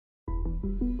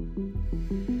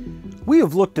We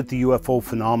have looked at the UFO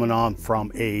phenomenon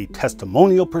from a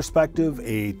testimonial perspective,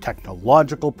 a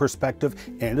technological perspective,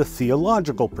 and a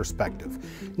theological perspective.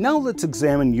 Now let's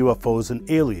examine UFOs and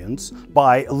aliens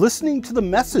by listening to the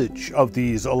message of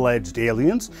these alleged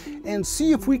aliens and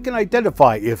see if we can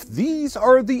identify if these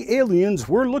are the aliens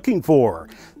we're looking for.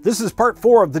 This is part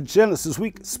 4 of the Genesis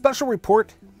Week Special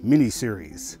Report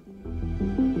mini-series.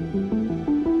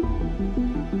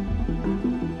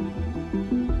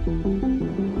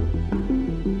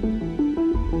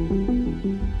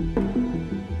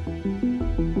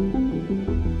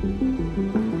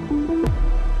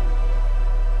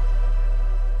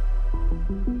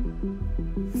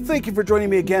 Thank you for joining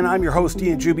me again. I'm your host,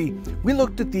 Ian Juby. We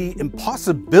looked at the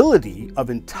impossibility of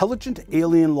intelligent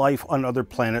alien life on other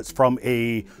planets from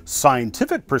a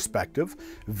scientific perspective,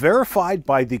 verified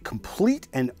by the complete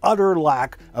and utter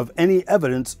lack of any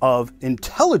evidence of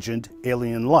intelligent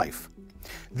alien life.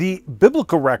 The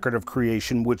biblical record of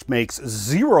creation, which makes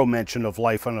zero mention of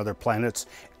life on other planets,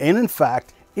 and in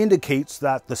fact indicates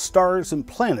that the stars and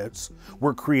planets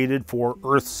were created for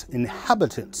Earth's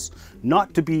inhabitants,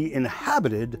 not to be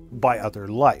inhabited by other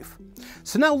life.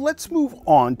 So now let's move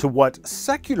on to what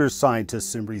secular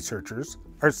scientists and researchers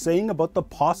are saying about the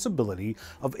possibility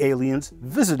of aliens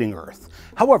visiting Earth.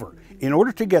 However, in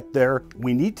order to get there,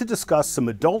 we need to discuss some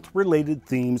adult-related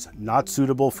themes not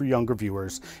suitable for younger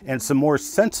viewers, and some more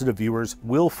sensitive viewers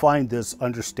will find this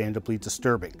understandably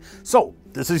disturbing. So,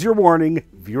 this is your warning.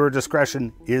 Viewer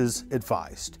discretion is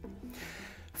advised.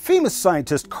 Famous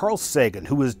scientist Carl Sagan,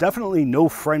 who is definitely no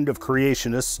friend of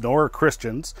creationists nor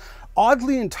Christians,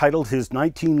 oddly entitled his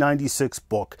 1996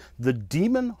 book, The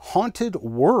Demon-Haunted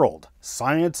World: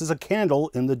 Science is a Candle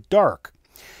in the Dark.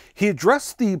 He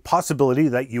addressed the possibility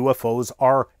that UFOs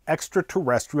are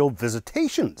extraterrestrial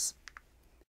visitations.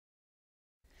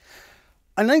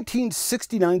 A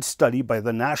 1969 study by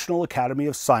the National Academy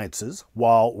of Sciences,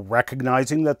 while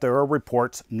recognizing that there are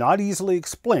reports not easily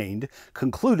explained,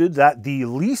 concluded that the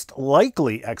least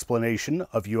likely explanation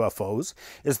of UFOs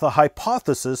is the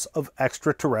hypothesis of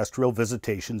extraterrestrial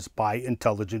visitations by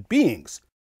intelligent beings.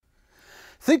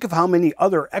 Think of how many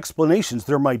other explanations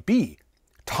there might be.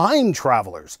 Time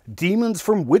travelers, demons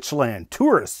from witchland,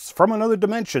 tourists from another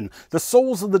dimension, the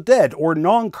souls of the dead, or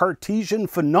non-Cartesian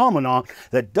phenomena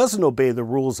that doesn't obey the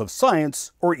rules of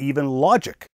science or even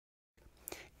logic.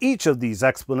 Each of these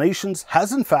explanations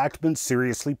has in fact been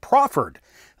seriously proffered.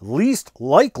 Least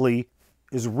likely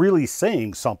is really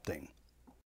saying something.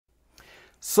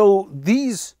 So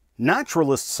these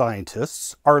naturalist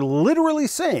scientists are literally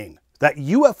saying that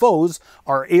UFOs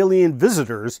are alien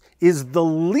visitors is the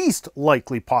least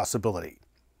likely possibility.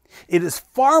 It is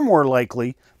far more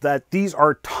likely that these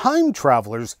are time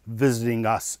travelers visiting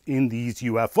us in these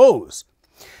UFOs.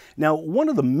 Now, one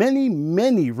of the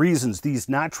many reasons these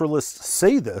naturalists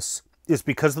say this is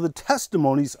because of the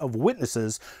testimonies of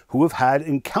witnesses who have had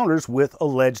encounters with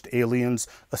alleged aliens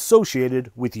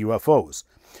associated with UFOs.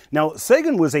 Now,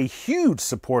 Sagan was a huge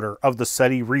supporter of the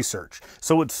SETI research,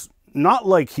 so it's not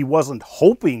like he wasn't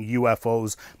hoping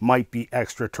UFOs might be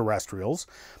extraterrestrials,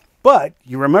 but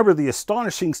you remember the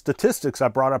astonishing statistics I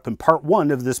brought up in part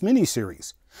 1 of this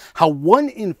mini-series. How 1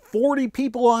 in 40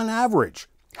 people on average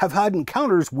have had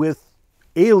encounters with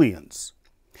aliens.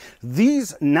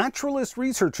 These naturalist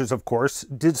researchers, of course,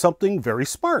 did something very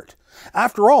smart.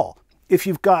 After all, if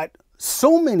you've got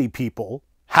so many people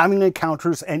having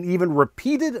encounters and even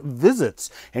repeated visits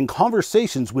and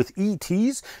conversations with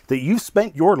ETs that you've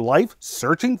spent your life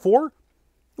searching for,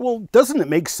 well, doesn't it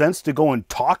make sense to go and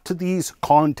talk to these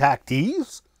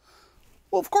contactees?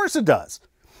 Well, of course it does.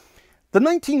 The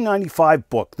 1995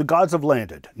 book, The Gods Have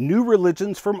Landed: New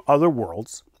Religions from Other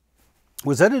Worlds,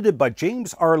 was edited by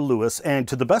James R. Lewis, and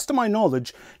to the best of my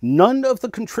knowledge, none of the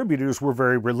contributors were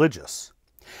very religious.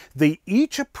 They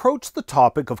each approached the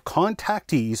topic of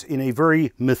contactees in a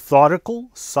very methodical,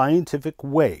 scientific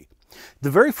way. The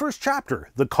very first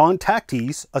chapter, The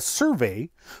Contactees, a Survey,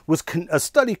 was a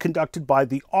study conducted by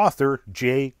the author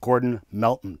J. Gordon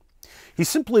Melton. He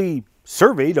simply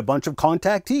surveyed a bunch of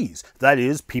contactees, that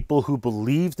is, people who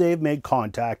believe they have made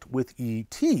contact with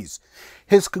ETs.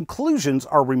 His conclusions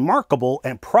are remarkable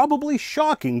and probably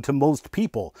shocking to most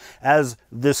people, as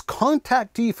this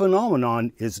contactee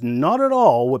phenomenon is not at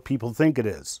all what people think it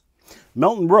is.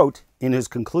 Melton wrote in his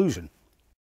conclusion,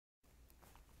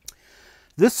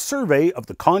 "This survey of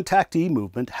the contactee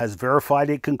movement has verified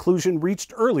a conclusion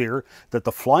reached earlier that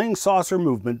the flying saucer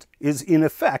movement is in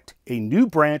effect a new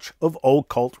branch of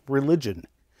occult religion.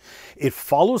 It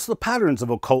follows the patterns of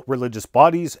occult religious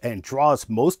bodies and draws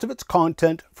most of its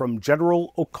content from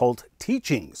general occult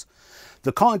teachings.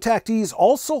 The contactees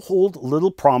also hold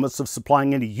little promise of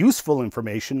supplying any useful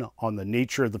information on the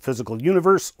nature of the physical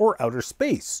universe or outer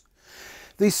space.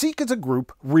 They seek as a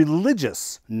group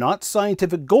religious, not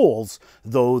scientific goals,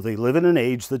 though they live in an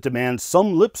age that demands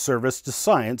some lip service to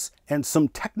science and some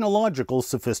technological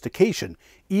sophistication,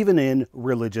 even in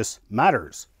religious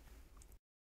matters.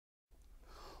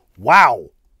 Wow!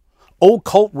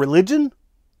 Occult religion?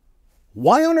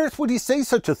 Why on earth would he say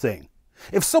such a thing?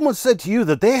 If someone said to you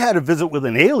that they had a visit with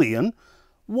an alien,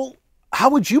 well, how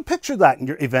would you picture that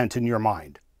event in your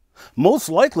mind? Most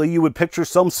likely you would picture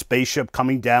some spaceship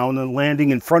coming down and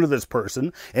landing in front of this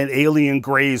person, and alien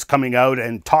greys coming out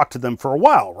and talk to them for a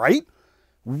while, right?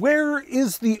 Where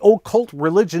is the occult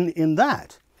religion in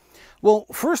that? Well,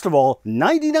 first of all,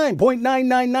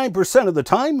 99.999% of the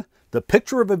time, the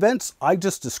picture of events I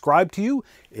just described to you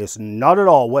is not at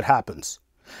all what happens.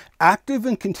 Active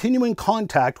and continuing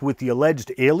contact with the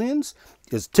alleged aliens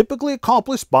is typically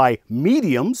accomplished by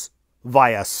mediums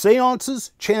via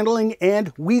seances, channeling,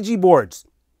 and Ouija boards.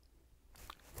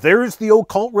 There's the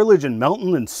occult religion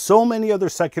Melton and so many other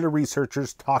secular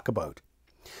researchers talk about.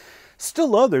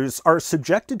 Still others are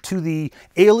subjected to the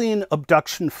alien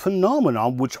abduction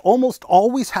phenomenon, which almost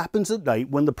always happens at night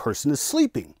when the person is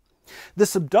sleeping.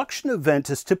 This abduction event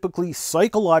is typically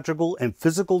psychological and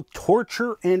physical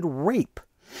torture and rape.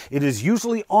 It is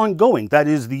usually ongoing, that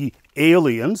is, the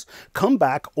aliens come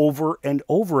back over and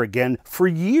over again for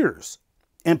years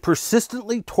and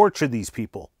persistently torture these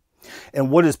people. And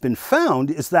what has been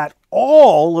found is that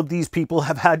all of these people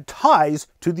have had ties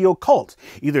to the occult.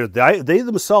 Either they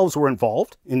themselves were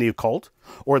involved in the occult,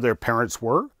 or their parents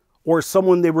were, or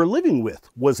someone they were living with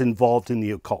was involved in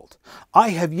the occult. I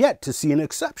have yet to see an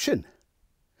exception.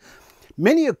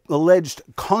 Many alleged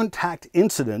contact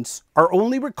incidents are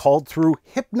only recalled through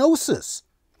hypnosis.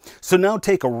 So now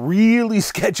take a really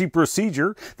sketchy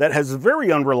procedure that has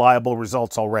very unreliable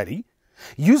results already,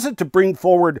 use it to bring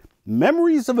forward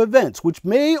memories of events which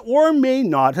may or may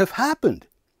not have happened.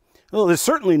 Well, there's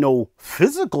certainly no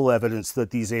physical evidence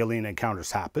that these alien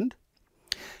encounters happened.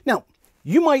 Now,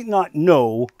 you might not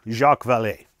know Jacques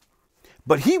Vallee,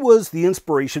 but he was the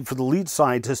inspiration for the lead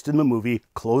scientist in the movie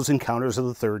Close Encounters of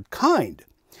the Third Kind.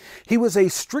 He was a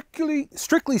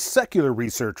strictly secular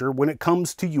researcher when it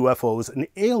comes to UFOs and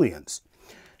aliens.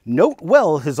 Note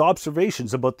well his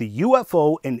observations about the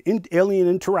UFO and alien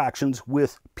interactions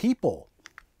with people.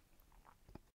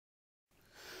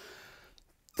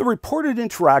 The reported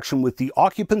interaction with the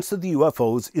occupants of the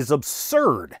UFOs is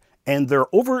absurd, and their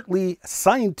overtly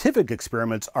scientific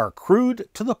experiments are crude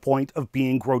to the point of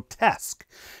being grotesque.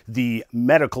 The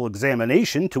medical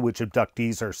examination to which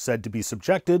abductees are said to be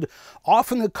subjected,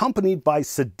 often accompanied by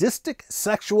sadistic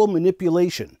sexual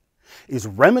manipulation, is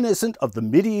reminiscent of the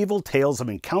medieval tales of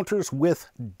encounters with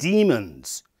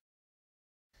demons.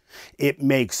 It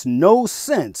makes no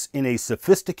sense in a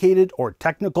sophisticated or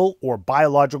technical or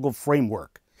biological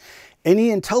framework.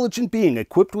 Any intelligent being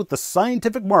equipped with the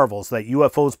scientific marvels that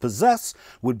UFOs possess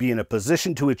would be in a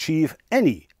position to achieve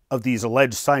any of these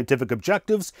alleged scientific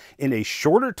objectives in a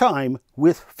shorter time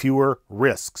with fewer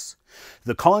risks.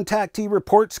 The contactee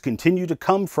reports continue to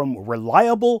come from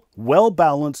reliable,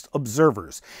 well-balanced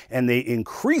observers, and they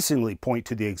increasingly point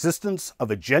to the existence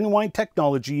of a genuine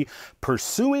technology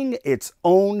pursuing its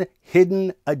own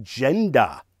hidden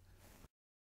agenda.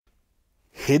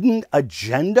 Hidden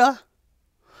agenda?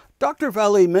 Dr.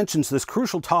 Vallee mentions this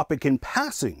crucial topic in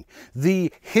passing.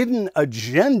 The hidden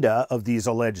agenda of these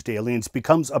alleged aliens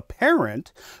becomes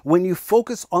apparent when you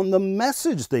focus on the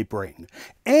message they bring,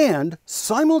 and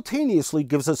simultaneously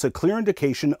gives us a clear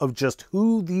indication of just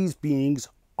who these beings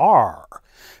are.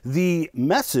 The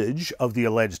message of the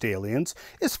alleged aliens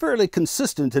is fairly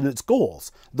consistent in its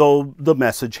goals, though the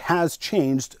message has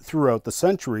changed throughout the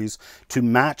centuries to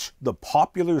match the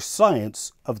popular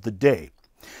science of the day.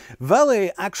 Vallee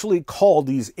actually called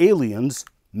these aliens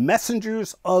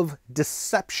messengers of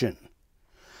deception.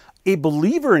 A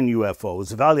believer in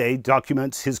UFOs, Vallee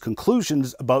documents his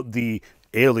conclusions about the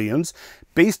aliens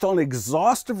based on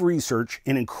exhaustive research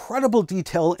in incredible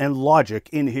detail and logic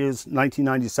in his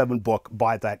 1997 book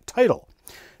by that title.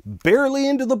 Barely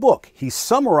into the book, he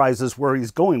summarizes where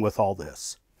he's going with all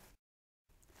this.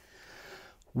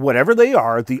 Whatever they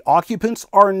are, the occupants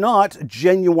are not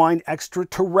genuine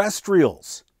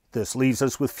extraterrestrials. This leaves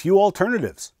us with few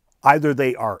alternatives. Either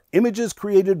they are images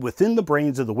created within the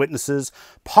brains of the witnesses,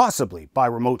 possibly by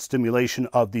remote stimulation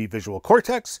of the visual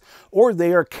cortex, or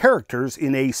they are characters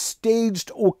in a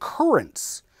staged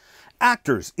occurrence,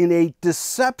 actors in a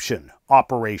deception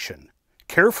operation,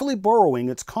 carefully borrowing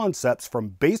its concepts from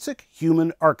basic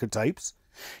human archetypes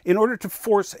in order to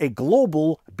force a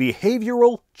global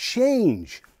behavioral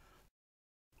change.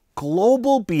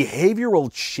 Global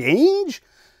behavioral change?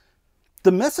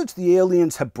 The message the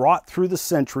aliens have brought through the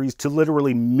centuries to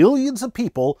literally millions of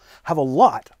people have a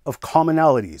lot of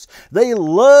commonalities. They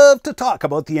love to talk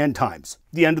about the end times,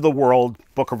 the end of the world,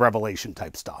 Book of Revelation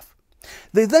type stuff.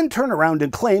 They then turn around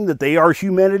and claim that they are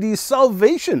humanity's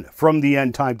salvation from the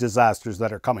end time disasters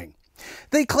that are coming.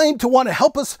 They claim to want to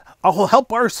help us,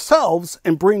 help ourselves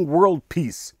and bring world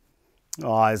peace.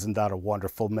 Oh, isn't that a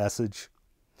wonderful message?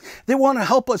 They want to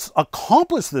help us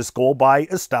accomplish this goal by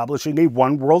establishing a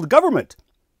one-world government.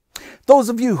 Those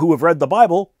of you who have read the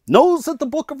Bible knows that the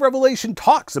book of Revelation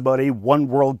talks about a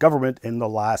one-world government in the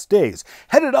last days,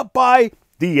 headed up by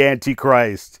the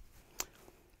Antichrist.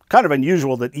 Kind of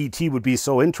unusual that E.T. would be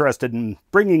so interested in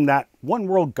bringing that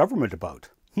one-world government about.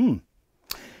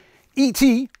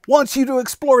 E.T. wants you to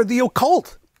explore the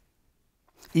occult.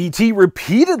 E.T.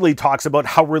 repeatedly talks about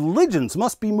how religions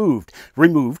must be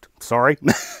removed,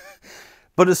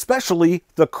 but especially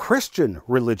the Christian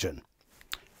religion.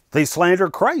 They slander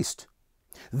Christ.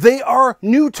 They are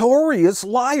notorious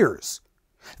liars.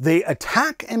 They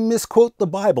attack and misquote the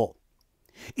Bible.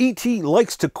 E.T.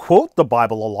 likes to quote the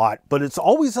Bible a lot, but it's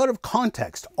always out of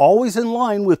context, always in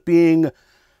line with being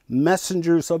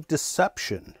messengers of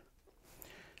deception.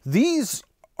 These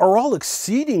are all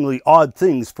exceedingly odd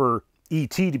things for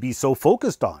E.T. to be so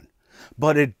focused on,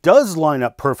 but it does line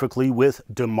up perfectly with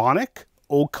demonic,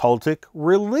 occultic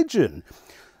religion.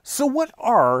 So what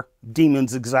are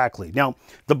demons exactly? Now,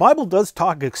 the Bible does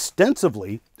talk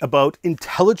extensively about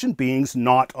intelligent beings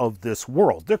not of this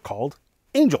world. They're called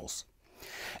angels.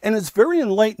 And it's very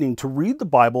enlightening to read the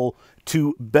Bible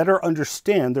to better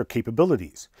understand their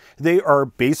capabilities. They are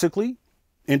basically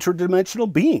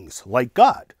interdimensional beings like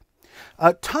God.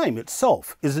 Time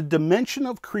itself is a dimension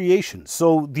of creation,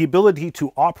 so the ability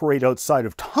to operate outside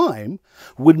of time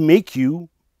would make you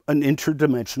an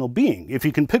interdimensional being, if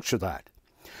you can picture that.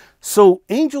 So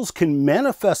angels can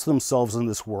manifest themselves in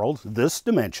this world, this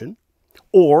dimension,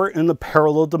 or in the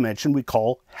parallel dimension we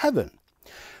call heaven.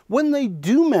 When they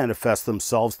do manifest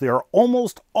themselves, they are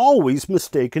almost always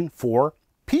mistaken for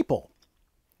people.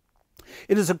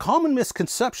 It is a common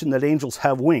misconception that angels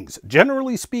have wings.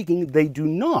 Generally speaking, they do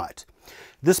not.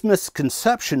 This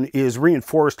misconception is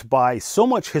reinforced by so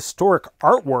much historic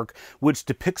artwork which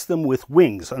depicts them with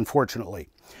wings, unfortunately.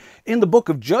 In the book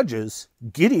of Judges,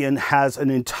 Gideon has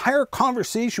an entire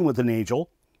conversation with an angel,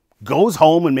 goes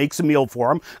home and makes a meal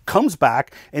for him, comes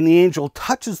back, and the angel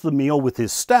touches the meal with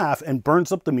his staff and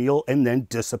burns up the meal and then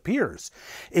disappears.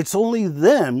 It's only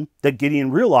then that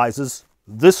Gideon realizes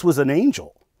this was an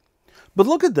angel. But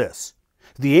look at this.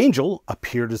 The angel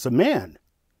appeared as a man.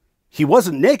 He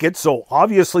wasn't naked, so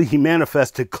obviously he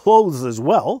manifested clothes as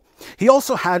well. He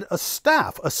also had a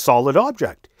staff, a solid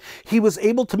object. He was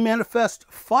able to manifest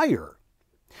fire.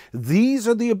 These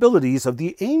are the abilities of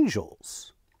the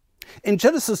angels. In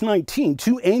Genesis 19,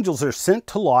 2 angels are sent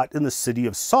to Lot in the city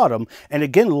of Sodom, and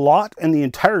again Lot and the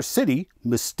entire city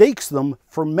mistakes them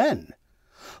for men.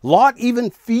 Lot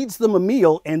even feeds them a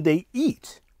meal and they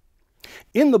eat.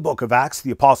 In the book of Acts,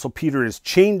 the Apostle Peter is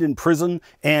chained in prison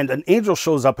and an angel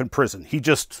shows up in prison. He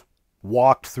just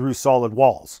walked through solid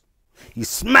walls. He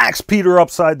smacks Peter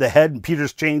upside the head and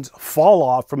Peter's chains fall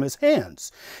off from his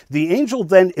hands. The angel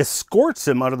then escorts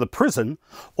him out of the prison,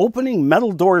 opening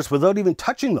metal doors without even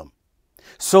touching them.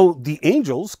 So the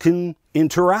angels can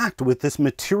interact with this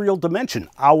material dimension,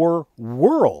 our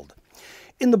world.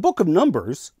 In the book of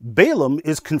Numbers, Balaam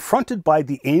is confronted by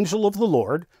the angel of the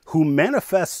Lord, who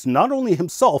manifests not only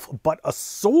himself, but a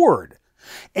sword.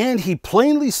 And he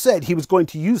plainly said he was going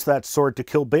to use that sword to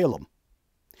kill Balaam.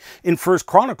 In 1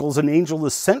 Chronicles, an angel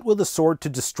is sent with a sword to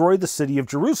destroy the city of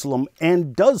Jerusalem,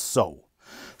 and does so.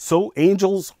 So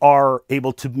angels are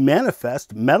able to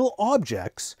manifest metal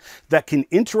objects that can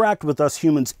interact with us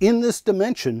humans in this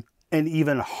dimension, and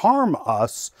even harm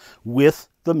us with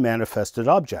the manifested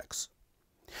objects.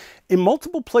 In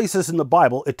multiple places in the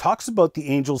Bible, it talks about the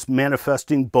angels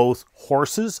manifesting both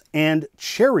horses and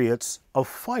chariots of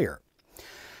fire.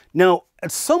 Now,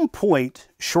 at some point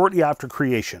shortly after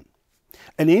creation,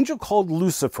 an angel called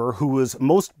Lucifer, who was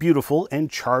most beautiful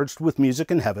and charged with music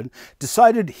in heaven,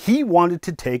 decided he wanted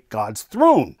to take God's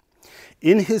throne.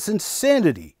 In his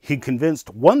insanity, he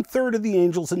convinced 1/3 of the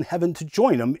angels in heaven to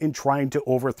join him in trying to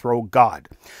overthrow God.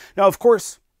 Now, of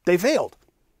course, they failed.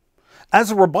 As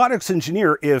a robotics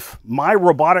engineer, if my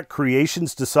robotic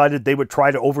creations decided they would try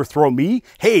to overthrow me,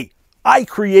 hey, I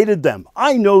created them.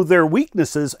 I know their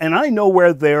weaknesses and I know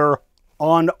where their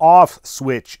on-off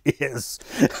switch is.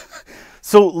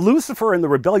 So Lucifer and the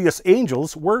rebellious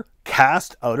angels were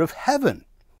cast out of heaven.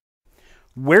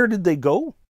 Where did they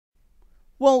go?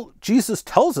 Well, Jesus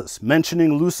tells us,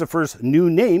 mentioning Lucifer's new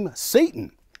name,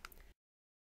 Satan.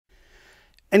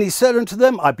 And he said unto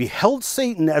them, I beheld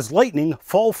Satan as lightning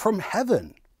fall from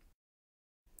heaven.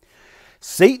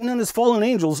 Satan and his fallen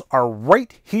angels are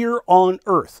right here on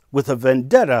earth with a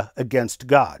vendetta against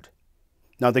God.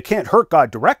 Now, they can't hurt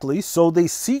God directly, so they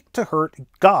seek to hurt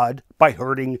God by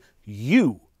hurting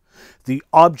you, the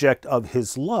object of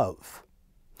his love.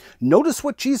 Notice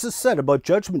what Jesus said about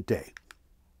Judgment Day.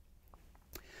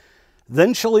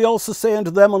 Then shall he also say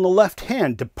unto them on the left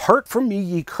hand, Depart from me,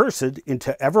 ye cursed,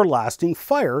 into everlasting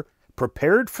fire,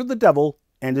 prepared for the devil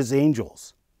and his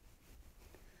angels.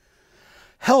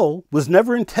 Hell was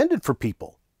never intended for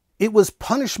people. It was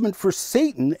punishment for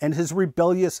Satan and his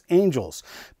rebellious angels.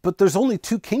 But there's only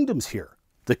two kingdoms here,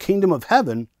 the kingdom of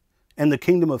heaven and the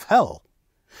kingdom of hell.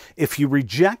 If you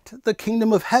reject the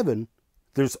kingdom of heaven,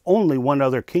 there's only one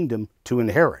other kingdom to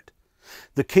inherit.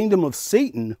 The kingdom of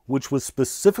Satan, which was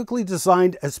specifically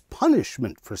designed as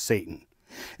punishment for Satan.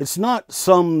 It's not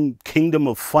some kingdom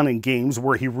of fun and games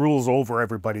where he rules over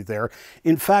everybody there.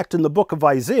 In fact, in the book of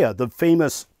Isaiah, the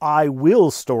famous I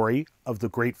will story of the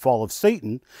great fall of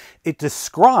Satan, it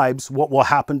describes what will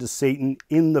happen to Satan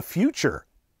in the future.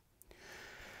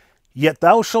 Yet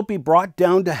thou shalt be brought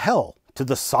down to hell, to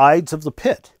the sides of the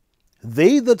pit.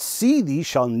 They that see thee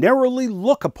shall narrowly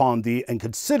look upon thee and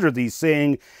consider thee,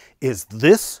 saying, Is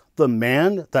this the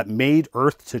man that made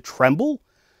earth to tremble,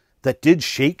 that did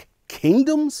shake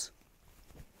kingdoms?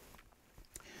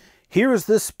 Here is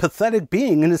this pathetic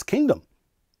being in his kingdom,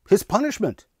 his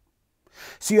punishment.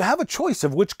 So you have a choice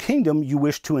of which kingdom you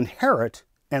wish to inherit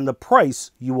and the price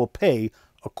you will pay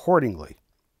accordingly.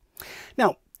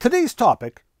 Now, today's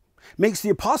topic makes the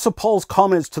Apostle Paul's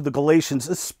comments to the Galatians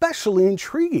especially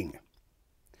intriguing.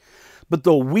 But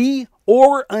though we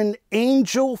or an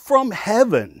angel from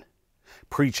heaven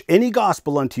preach any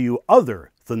gospel unto you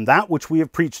other than that which we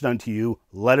have preached unto you,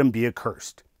 let him be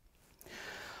accursed.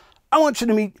 I want you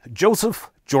to meet Joseph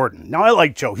Jordan. Now, I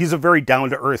like Joe. He's a very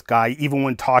down-to-earth guy, even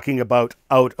when talking about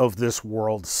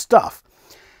out-of-this-world stuff.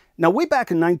 Now, way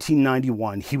back in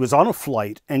 1991, he was on a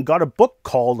flight and got a book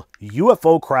called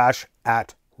UFO Crash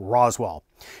at Roswell.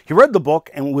 He read the book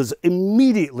and was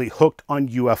immediately hooked on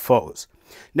UFOs.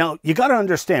 Now, you got to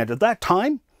understand, at that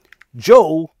time,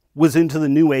 Joe was into the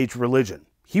New Age religion.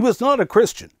 He was not a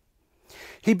Christian.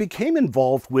 He became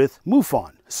involved with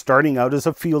MUFON, starting out as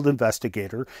a field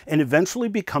investigator and eventually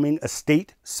becoming a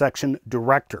state section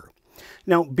director.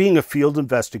 Now, being a field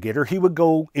investigator, he would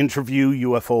go interview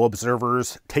UFO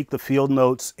observers, take the field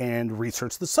notes, and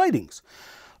research the sightings.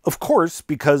 Of course,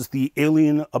 because the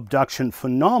alien abduction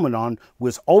phenomenon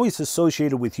was always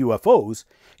associated with UFOs,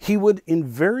 he would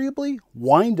invariably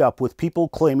wind up with people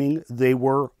claiming they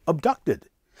were abducted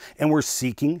and were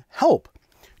seeking help.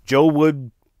 Joe would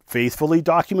faithfully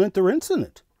document their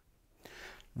incident.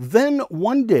 Then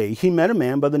one day he met a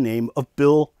man by the name of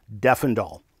Bill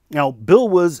Defendahl. Now, Bill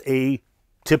was a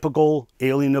typical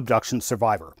alien abduction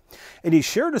survivor, and he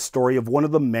shared a story of one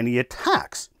of the many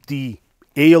attacks. The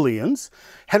aliens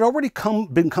had already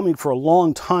been coming for a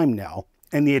long time now,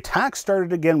 and the attack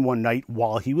started again one night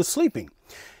while he was sleeping.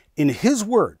 In his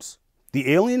words,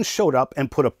 the aliens showed up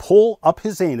and put a pole up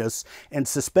his anus and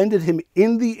suspended him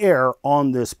in the air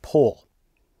on this pole.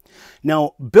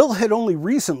 Now, Bill had only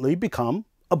recently become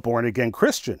a born-again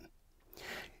Christian.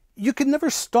 You could never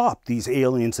stop these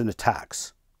aliens and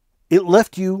attacks. It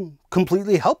left you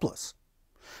completely helpless.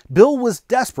 Bill was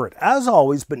desperate, as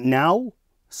always, but now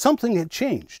something had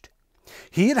changed.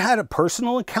 He had had a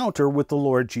personal encounter with the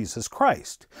Lord Jesus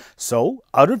Christ. So,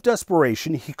 out of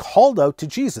desperation, he called out to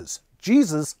Jesus,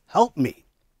 Jesus, help me.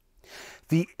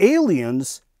 The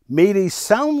aliens made a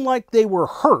sound like they were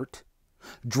hurt,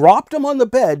 dropped him on the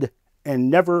bed,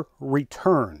 and never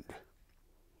returned.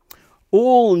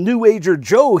 Old New Ager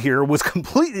Joe here was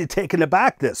completely taken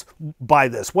aback by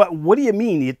this. What do you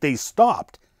mean they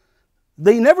stopped?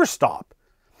 They never stop.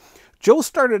 Joe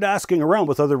started asking around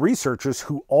with other researchers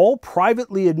who all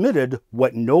privately admitted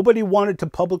what nobody wanted to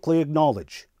publicly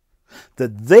acknowledge,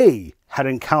 that they had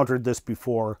encountered this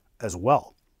before as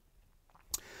well.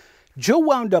 Joe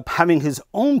wound up having his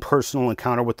own personal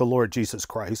encounter with the Lord Jesus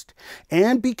Christ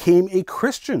and became a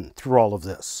Christian through all of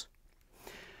this.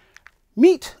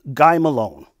 Meet Guy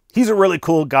Malone. He's a really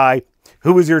cool guy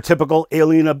who was your typical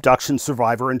alien abduction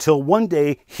survivor until one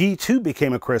day he too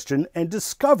became a Christian and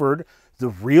discovered the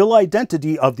real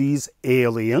identity of these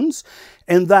aliens,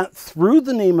 and that through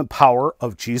the name and power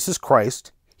of Jesus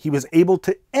Christ, he was able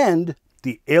to end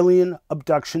the alien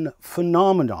abduction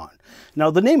phenomenon.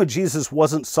 Now, the name of Jesus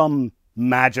wasn't some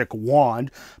magic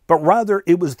wand, but rather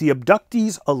it was the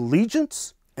abductees'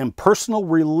 allegiance and personal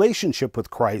relationship with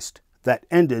Christ that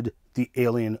ended the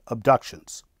alien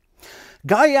abductions.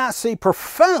 Guy asks a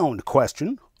profound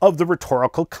question of the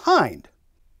rhetorical kind.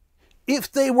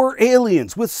 If they were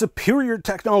aliens with superior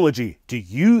technology, do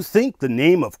you think the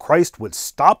name of Christ would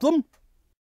stop them?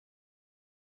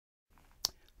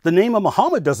 The name of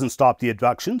Muhammad doesn't stop the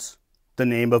abductions. The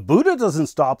name of Buddha doesn't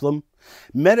stop them.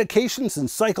 Medications and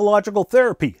psychological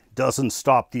therapy doesn't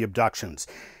stop the abductions.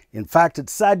 In fact,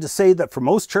 it's sad to say that for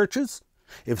most churches,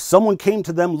 if someone came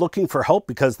to them looking for help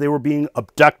because they were being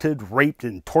abducted, raped,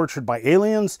 and tortured by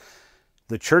aliens,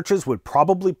 the churches would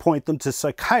probably point them to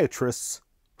psychiatrists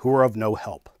who are of no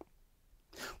help.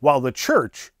 While the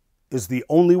church is the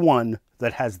only one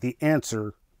that has the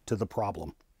answer to the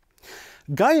problem.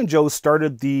 Guy and Joe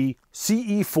started the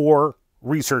CE4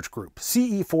 research group.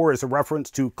 CE4 is a reference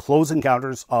to Close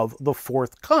Encounters of the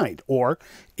Fourth Kind, or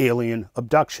Alien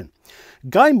Abduction.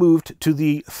 Guy moved to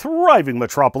the thriving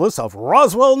metropolis of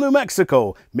Roswell, New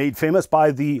Mexico, made famous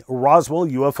by the Roswell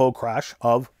UFO crash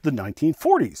of the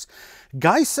 1940s.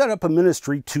 Guy set up a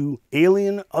ministry to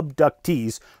alien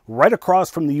abductees right across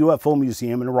from the UFO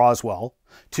Museum in Roswell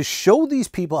to show these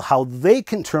people how they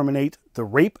can terminate the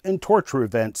rape and torture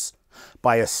events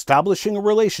by establishing a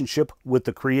relationship with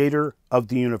the creator of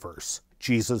the universe,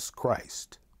 Jesus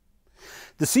Christ.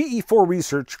 The CE4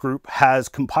 research group has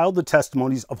compiled the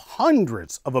testimonies of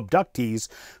hundreds of abductees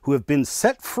who have been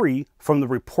set free from the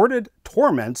reported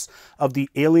torments of the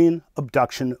alien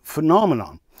abduction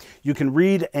phenomenon. You can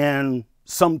read and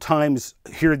sometimes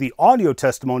hear the audio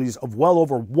testimonies of well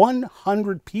over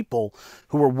 100 people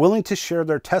who were willing to share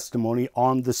their testimony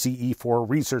on the CE4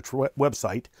 research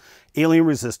website,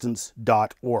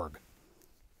 alienresistance.org.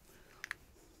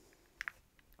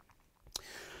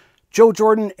 Joe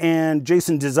Jordan and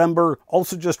Jason December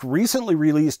also just recently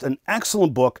released an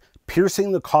excellent book,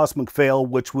 Piercing the Cosmic Veil,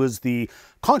 which was the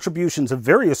contributions of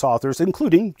various authors,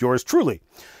 including yours truly.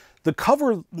 They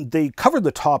cover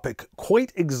the topic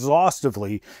quite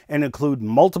exhaustively and include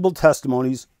multiple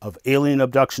testimonies of alien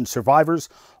abduction survivors,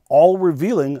 all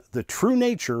revealing the true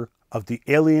nature of the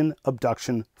alien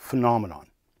abduction phenomenon.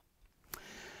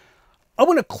 I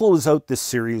want to close out this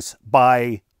series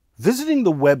by visiting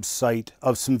the website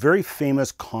of some very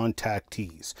famous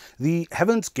contactees, the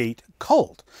Heaven's Gate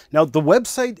cult. Now, the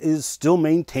website is still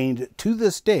maintained to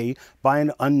this day by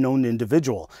an unknown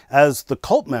individual, as the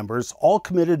cult members all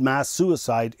committed mass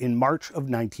suicide in March of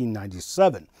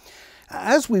 1997.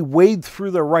 As we wade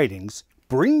through their writings,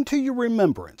 bring to your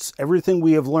remembrance everything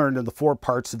we have learned in the 4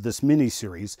 parts of this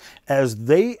mini-series as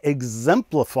they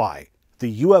exemplify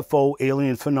the UFO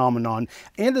alien phenomenon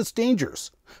and its dangers.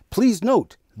 Please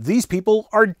note, these people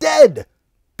are dead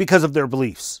because of their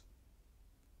beliefs.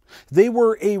 They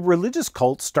were a religious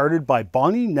cult started by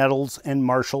Bonnie Nettles and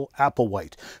Marshall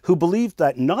Applewhite, who believed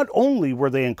that not only were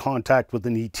they in contact with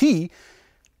an ET,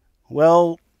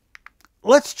 well,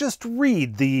 let's just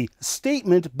read the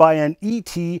statement by an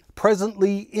ET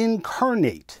presently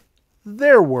incarnate.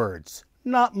 Their words,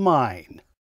 not mine.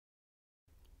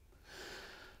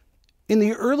 In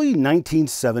the early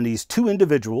 1970s, 2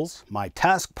 individuals, my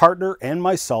task partner and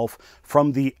myself,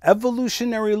 from the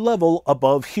evolutionary level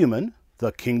above human,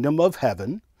 the kingdom of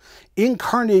heaven,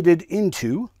 incarnated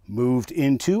into, moved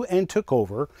into, and took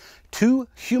over 2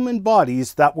 human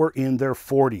bodies that were in their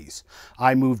 40s.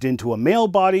 I moved into a male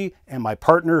body, and my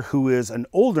partner, who is an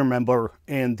older member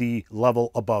in the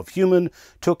level above human,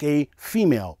 took a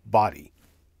female body.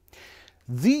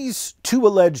 These 2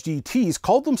 alleged ETs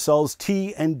called themselves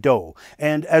T and Do,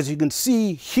 and as you can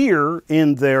see here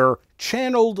in their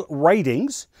channeled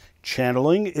writings,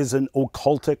 channeling is an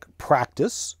occultic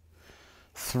practice.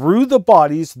 Through the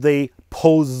bodies, they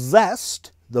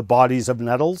possessed the bodies of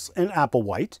Nettles and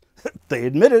Applewhite. They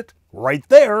admit it right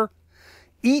there.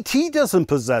 ET doesn't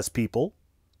possess people,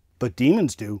 but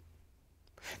demons do.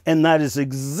 And that is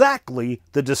exactly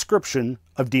the description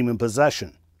of demon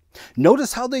possession.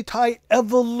 Notice how they tie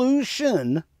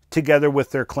evolution together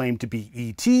with their claim to be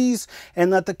ETs,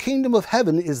 and that the kingdom of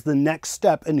heaven is the next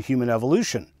step in human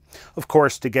evolution. Of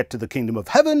course, to get to the kingdom of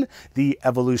heaven, the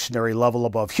evolutionary level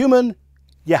above human,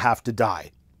 you have to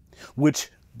die.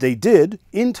 Which they did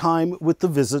in time with the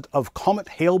visit of Comet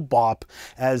Hale-Bopp,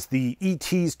 as the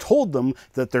ETs told them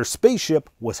that their spaceship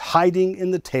was hiding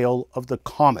in the tail of the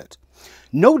comet.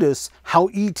 Notice how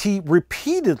ET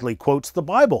repeatedly quotes the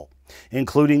Bible,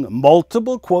 including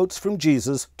multiple quotes from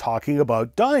Jesus talking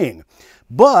about dying.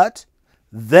 But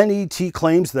Then E.T.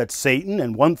 claims that Satan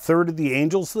and 1/3 of the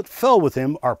angels that fell with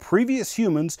him are previous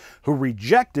humans who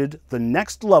rejected the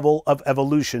next level of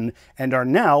evolution and are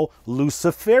now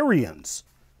Luciferians,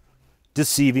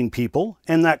 deceiving people,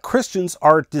 and that Christians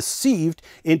are deceived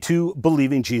into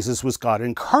believing Jesus was God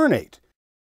incarnate.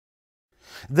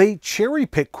 They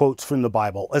cherry-pick quotes from the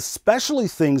Bible, especially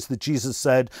things that Jesus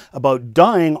said about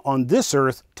dying on this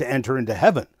earth to enter into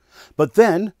heaven. But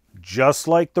then, just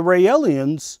like the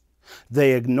Raelians,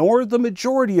 they ignore the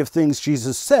majority of things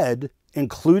Jesus said,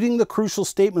 including the crucial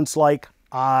statements like,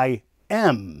 I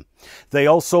am. They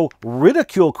also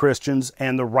ridicule Christians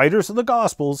and the writers of the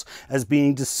Gospels as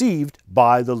being deceived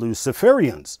by the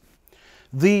Luciferians.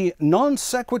 The non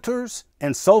sequiturs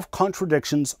and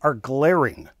self-contradictions are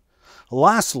glaring.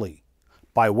 Lastly,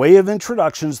 by way of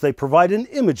introductions, they provide an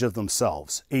image of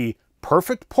themselves, a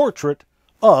perfect portrait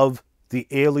of the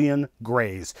alien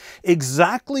Greys,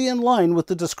 exactly in line with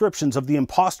the descriptions of the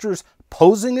imposters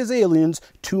posing as aliens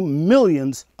to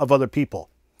millions of other people.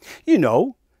 You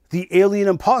know, the alien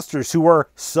imposters who are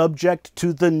subject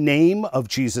to the name of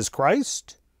Jesus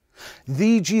Christ.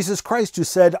 The Jesus Christ who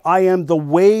said, I am the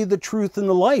way, the truth, and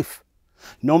the life.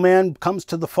 No man comes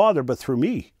to the Father but through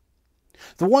me.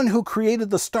 The one who created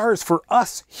the stars for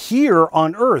us here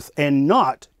on earth and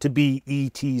not to be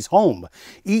E.T.'s home.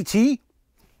 E.T.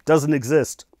 doesn't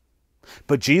exist,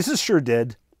 but Jesus sure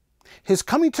did. His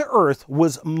coming to earth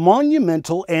was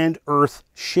monumental and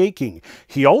earth-shaking.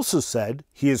 He also said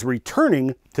he is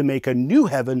returning to make a new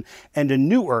heaven and a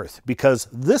new earth because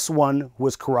this one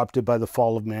was corrupted by the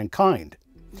fall of mankind.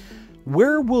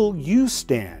 Where will you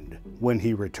stand when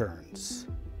he returns?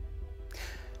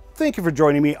 Thank you for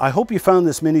joining me. I hope you found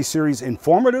this mini-series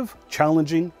informative,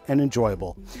 challenging, and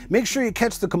enjoyable. Make sure you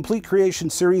catch the Complete Creation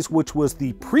series, which was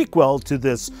the prequel to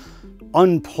this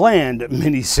unplanned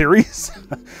mini-series.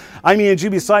 I'm Ian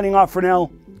GB signing off for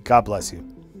now. God bless you.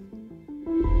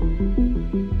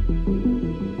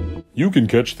 You can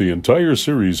catch the entire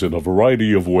series in a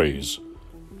variety of ways.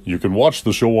 You can watch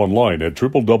the show online at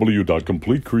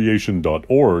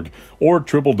www.completecreation.org or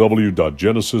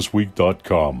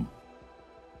www.genesisweek.com.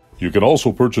 You can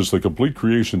also purchase the Complete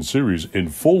Creation series in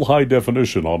full high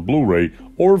definition on Blu-ray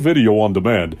or video on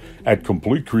demand at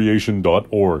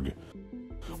completecreation.org.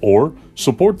 Or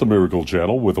support the Miracle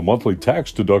Channel with a monthly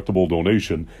tax-deductible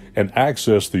donation and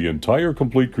access the entire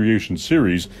Complete Creation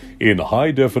series in high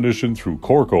definition through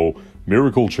Corco,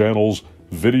 Miracle Channel's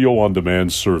video on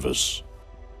demand service.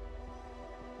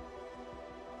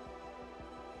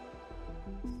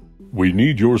 We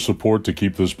need your support to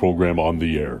keep this program on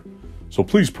the air. So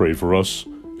please pray for us,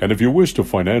 and if you wish to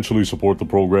financially support the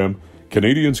program,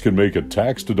 Canadians can make a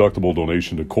tax-deductible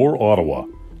donation to Core Ottawa,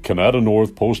 Canada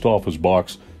North Post Office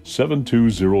Box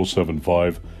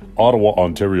 72075, Ottawa,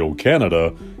 Ontario,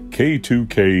 Canada,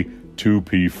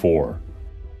 K2K2P4.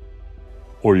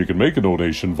 Or you can make a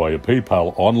donation via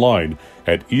PayPal online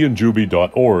at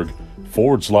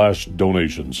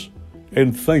ianjuby.org/donations.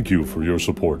 And thank you for your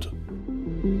support.